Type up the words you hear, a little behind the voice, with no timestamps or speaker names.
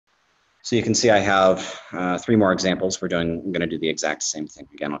So you can see I have 3 more examples. I'm going to do the exact same thing.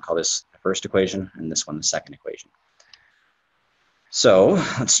 Again, I'll call this the first equation and this one the second equation. So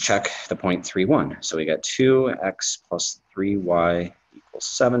let's check the point 3, 1. So we got 2x plus 3y equals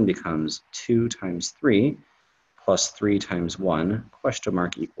 7 becomes 2 times 3 plus 3 times 1 question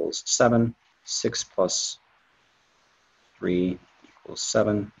mark equals 7. 6 plus 3 equals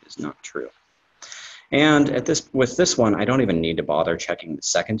 7 is not true. And with this one, I don't even need to bother checking the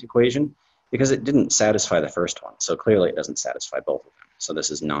second equation because it didn't satisfy the first one. So clearly it doesn't satisfy both of them. So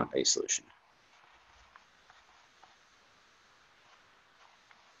this is not a solution.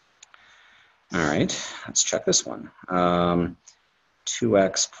 All right, let's check this one.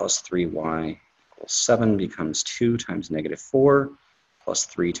 2x plus 3y equals 7 becomes 2 times negative 4 plus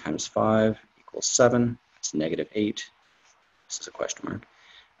 3 times 5 equals 7. That's negative 8. This is a question mark.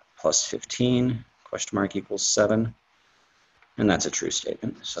 Plus 15, question mark equals 7. And that's a true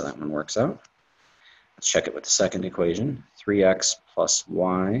statement, so that one works out. Let's check it with the second equation. 3x plus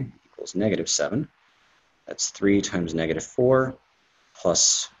y equals negative 7. That's 3 times negative 4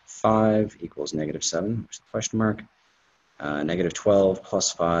 plus 5 equals negative 7, which is the question mark. Negative 12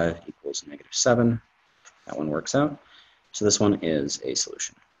 plus 5 equals negative 7. That one works out. So this one is a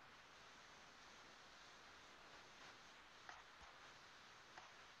solution.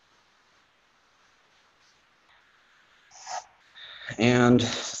 And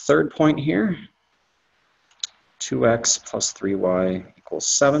third point here, 2x plus 3y equals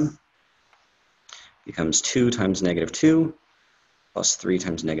 7 becomes 2 times negative 2 plus 3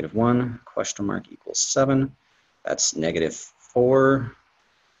 times negative 1 question mark equals 7. That's negative 4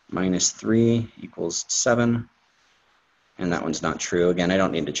 minus 3 equals 7. And that one's not true. Again, I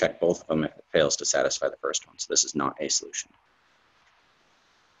don't need to check both of them if it fails to satisfy the first one. So this is not a solution.